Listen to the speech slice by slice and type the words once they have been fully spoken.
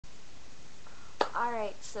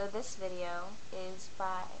Alright, so this video is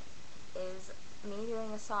me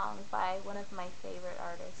doing a song by one of my favorite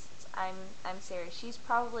artists. I'm serious. She's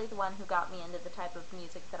probably the one who got me into the type of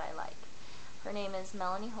music that I like. Her name is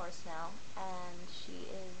Melanie Horsnell, and she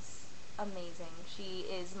is amazing. She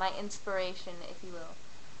is my inspiration, if you will.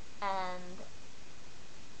 And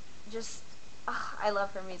just, I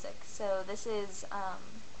love her music. So this is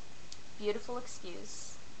Beautiful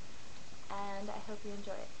Excuse, and I hope you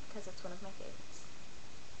enjoy it, because it's one of my favorites.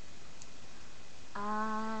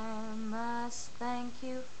 I must thank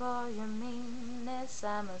you for your meanness,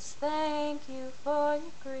 I must thank you for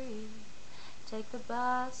your greed. Take the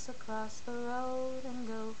bus across the road and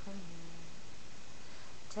go from here.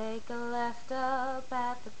 Take a left up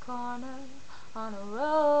at the corner on a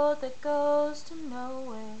road that goes to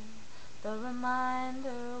nowhere. The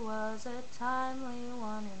reminder was a timely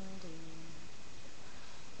one indeed.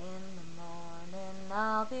 In the morning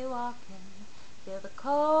I'll be walking, feel the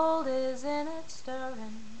cold is in it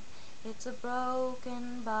stirring. It's a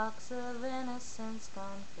broken box of innocence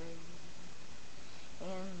gone free.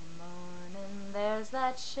 In the morning there's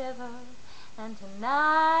that shiver, and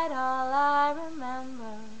tonight all I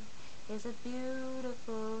remember is a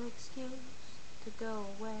beautiful excuse to go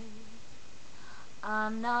away.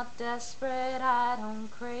 I'm not desperate, I don't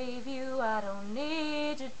crave you, I don't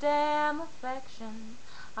need your damn affection.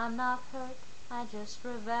 I'm not hurt, I just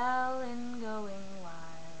revel in going wild.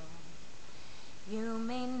 You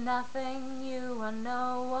mean nothing, you are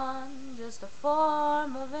no one, just a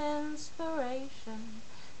form of inspiration.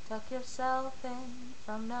 Tuck yourself in,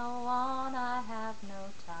 from now on I have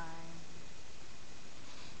no time.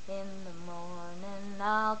 In the morning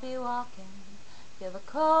I'll be walking, feel the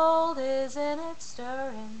cold is in it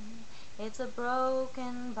stirring. It's a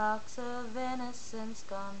broken box of innocence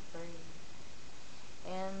gone free.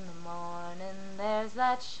 In the morning there's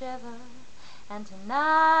that shiver, and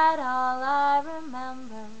tonight all I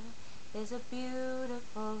remember is a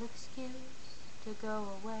beautiful excuse to go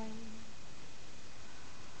away.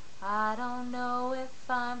 I don't know if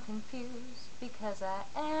I'm confused, because I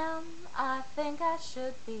am, I think I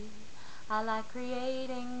should be. I like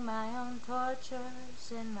creating my own tortures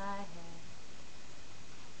in my head.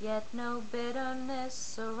 Yet no bitterness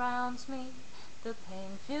surrounds me, the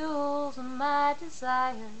pain fuels my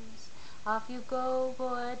desires. Off you go,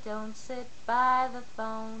 boy, don't sit by the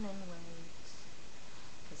phone and wait.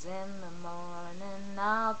 'Cause in the morning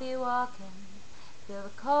I'll be walking, feel the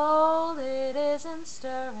cold it isn't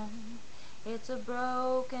stirring. It's a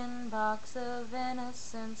broken box of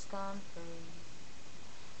innocence gone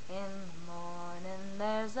free. In the morning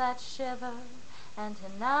there's that shiver, and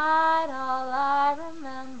tonight all I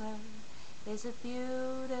remember is a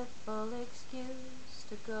beautiful excuse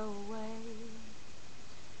to go away.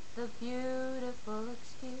 The beautiful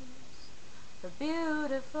excuse, the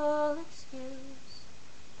beautiful excuse,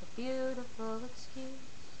 the beautiful excuse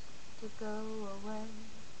to go away.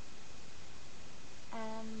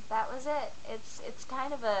 And that was it. It's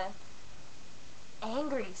kind of a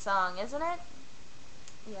angry song, isn't it?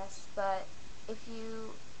 Yes, but if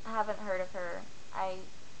you haven't heard of her, I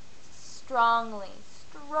strongly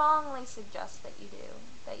suggest that you do.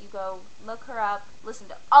 That you go look her up, listen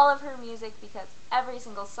to all of her music, because every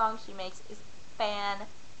single song she makes is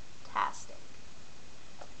fantastic.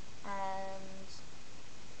 And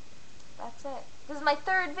that's it. This is my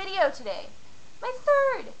third video today. My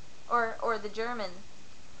third! Or the German,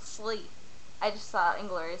 Sleep. I just saw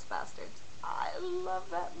Inglourious Basterds. I love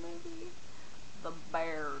that movie. The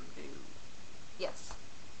bear dude. Yes.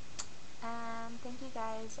 Thank you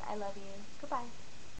guys. I love you. Goodbye.